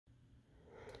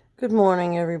Good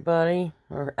morning, everybody,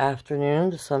 or afternoon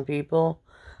to some people.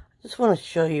 I just want to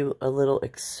show you a little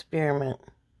experiment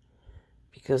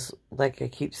because, like I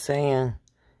keep saying,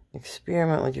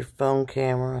 experiment with your phone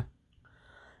camera.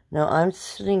 Now, I'm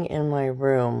sitting in my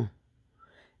room,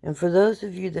 and for those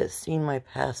of you that seen my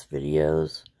past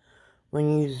videos,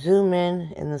 when you zoom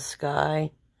in the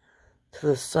sky to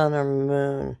the sun or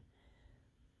moon,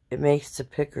 it makes the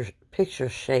picture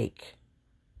shake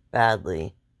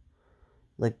badly.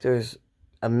 Like there's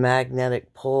a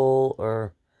magnetic pole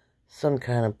or some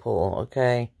kind of pole,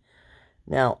 okay?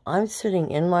 Now, I'm sitting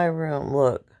in my room.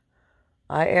 Look,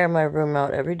 I air my room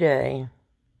out every day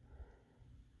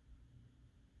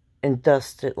and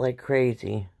dust it like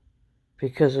crazy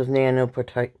because of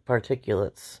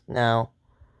nanoparticulates. Now,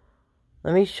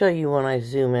 let me show you when I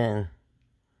zoom in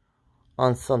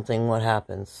on something what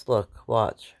happens. Look,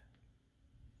 watch.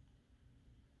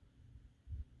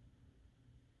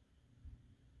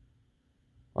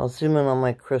 I'll zoom in on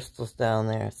my crystals down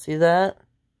there. See that?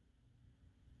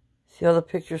 See how the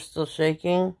picture's still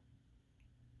shaking?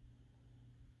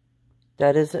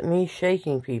 That isn't me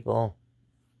shaking, people.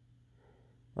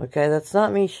 Okay, that's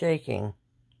not me shaking.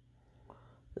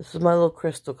 This is my little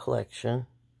crystal collection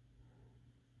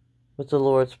with the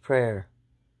Lord's Prayer.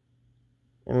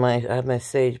 And I have my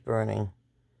sage burning.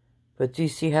 But do you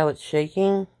see how it's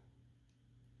shaking?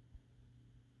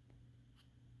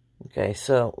 Okay,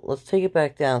 so let's take it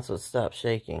back down so it stops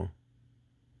shaking.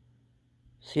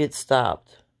 See, it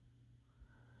stopped.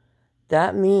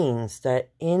 That means that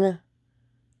in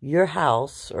your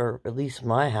house, or at least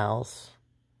my house,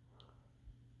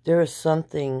 there is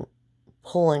something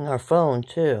pulling our phone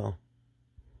too.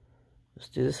 Let's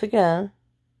do this again.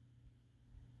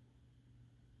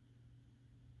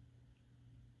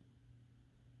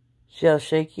 See how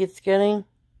shaky it's getting?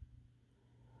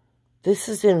 This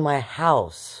is in my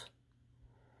house.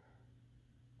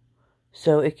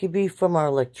 So it could be from our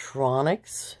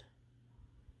electronics.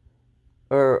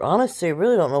 Or honestly, I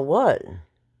really don't know what.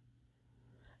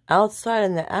 Outside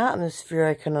in the atmosphere,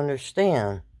 I can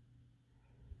understand.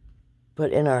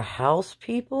 But in our house,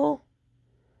 people?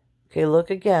 Okay,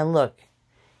 look again, look.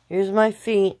 Here's my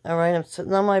feet, alright, I'm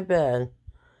sitting on my bed.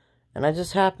 And I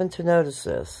just happened to notice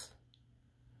this.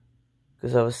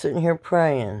 Because I was sitting here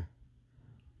praying.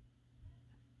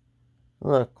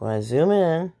 Look, when I zoom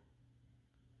in,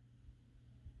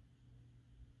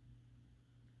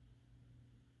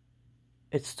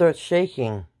 it starts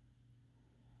shaking.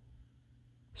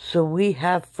 So we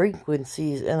have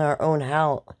frequencies in our own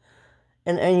house.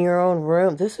 And in your own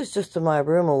room. This is just in my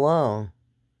room alone.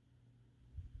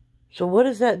 So what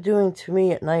is that doing to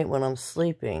me at night when I'm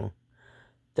sleeping?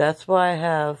 That's why I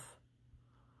have...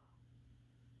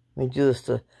 Let me do this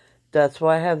to... That's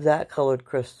why I have that colored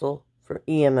crystal for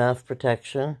EMF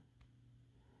protection.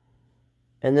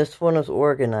 And this one is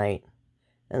Orgonite.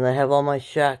 And I have all my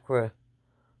chakra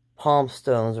palm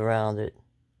stones around it.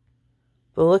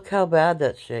 But look how bad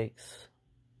that shakes.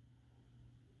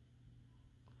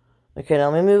 Okay,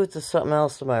 now let me move it to something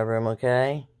else in my room,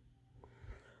 okay?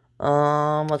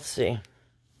 Let's see.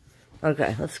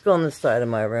 Okay, let's go on this side of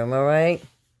my room, alright?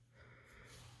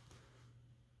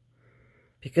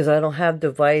 Because I don't have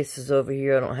devices over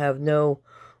here. I don't have no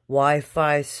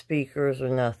Wi-Fi speakers or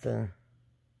nothing.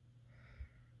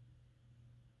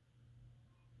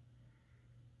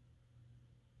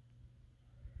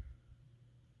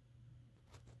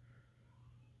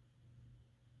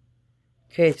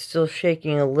 Okay, it's still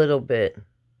shaking a little bit.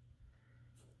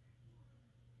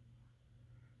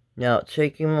 Now it's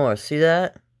shaking more. See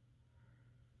that?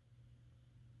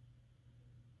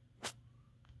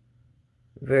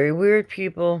 Very weird,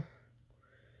 people.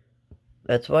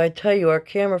 That's why I tell you, our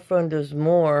camera phone does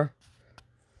more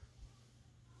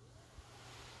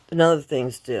than other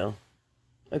things do.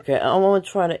 Okay, I want to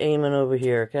try to aim it over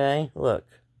here, okay? Look.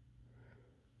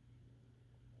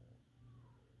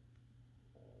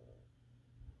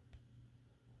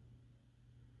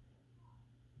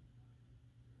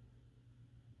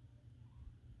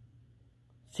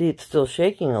 See, it's still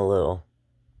shaking a little.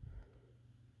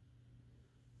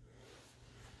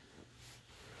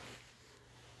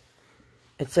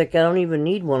 It's like I don't even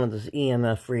need one of those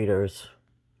EMF readers.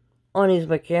 All I need is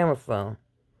my camera phone.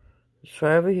 Let's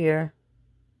try over here.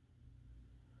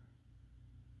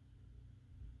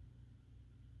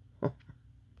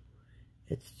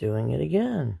 It's doing it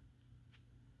again.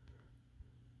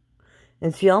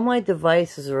 And see, all my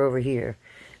devices are over here.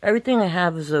 Everything I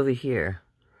have is over here.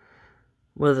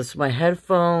 Whether it's my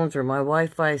headphones or my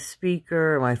Wi-Fi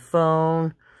speaker or my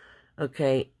phone.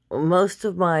 Okay, most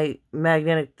of my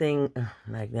electronic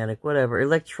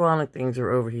things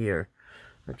are over here.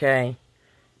 Okay?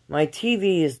 My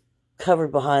TV is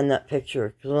covered behind that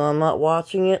picture. Because when I'm not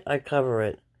watching it, I cover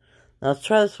it. Now let's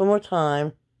try this one more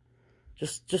time.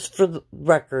 Just for the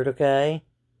record, okay?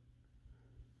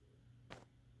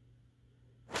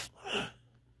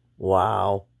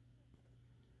 Wow.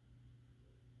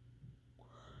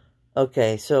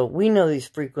 Okay, so we know these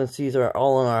frequencies are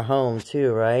all in our home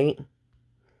too, right?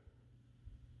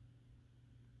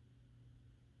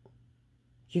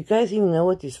 Do you guys even know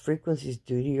what these frequencies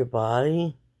do to your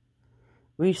body?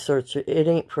 Research it. It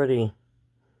ain't pretty.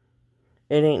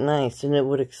 It ain't nice. And it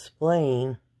would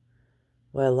explain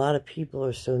why a lot of people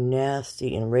are so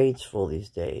nasty and rageful these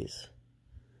days.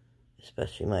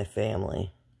 Especially my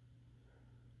family.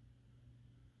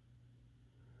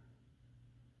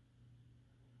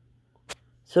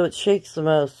 So it shakes the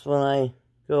most when I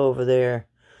go over there.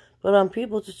 But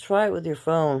people, just try it with your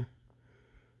phone.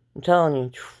 I'm telling you,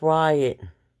 try it.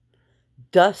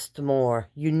 Dust more.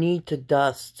 You need to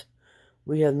dust.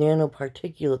 We have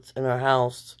nanoparticulates in our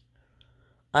house.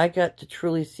 I got to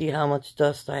truly see how much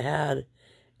dust I had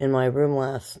in my room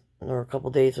a couple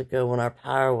days ago when our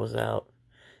power was out.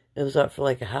 It was out for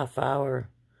like a half hour.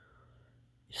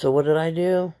 So what did I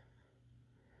do?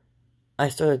 I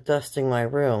started dusting my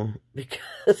room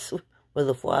because with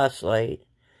a flashlight,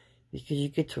 because you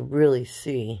get to really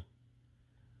see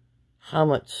how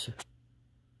much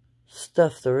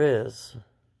stuff there is.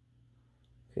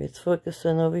 Okay, it's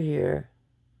focusing over here.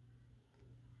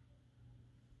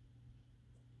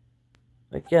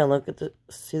 Again, look at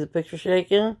see the picture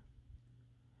shaking?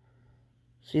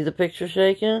 See the picture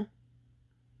shaking?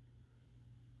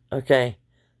 Okay,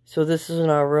 so this is in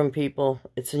our room, people.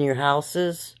 It's in your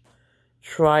houses.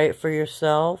 Try it for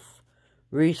yourself.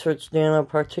 Research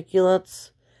nanoparticulates.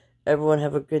 Everyone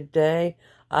have a good day.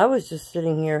 I was just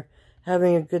sitting here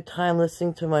having a good time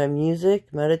listening to my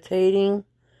music, meditating,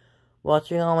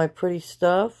 watching all my pretty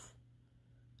stuff.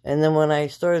 And then when I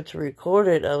started to record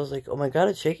it, I was like, oh my God,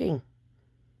 it's shaking.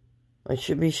 I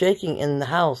should be shaking in the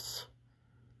house.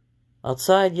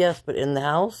 Outside, yes, but in the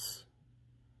house?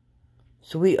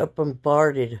 So we are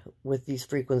bombarded with these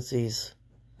frequencies.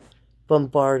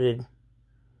 Bombarded.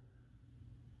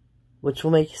 Which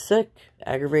will make you sick,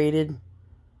 aggravated,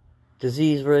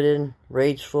 disease-ridden,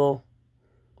 rageful.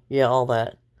 Yeah, all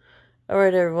that.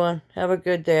 Alright, everyone. Have a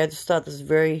good day. I just thought this was a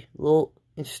very little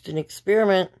interesting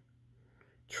experiment.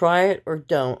 Try it or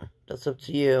don't. That's up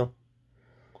to you.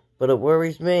 But it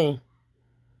worries me.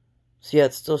 See how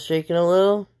it's still shaking a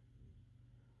little?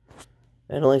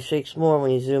 It only shakes more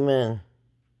when you zoom in.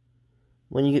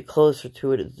 When you get closer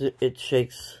to it, it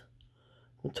shakes.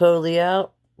 I'm totally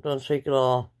out. Don't shake at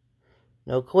all.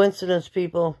 No coincidence,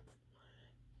 people.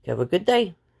 Have a good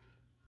day.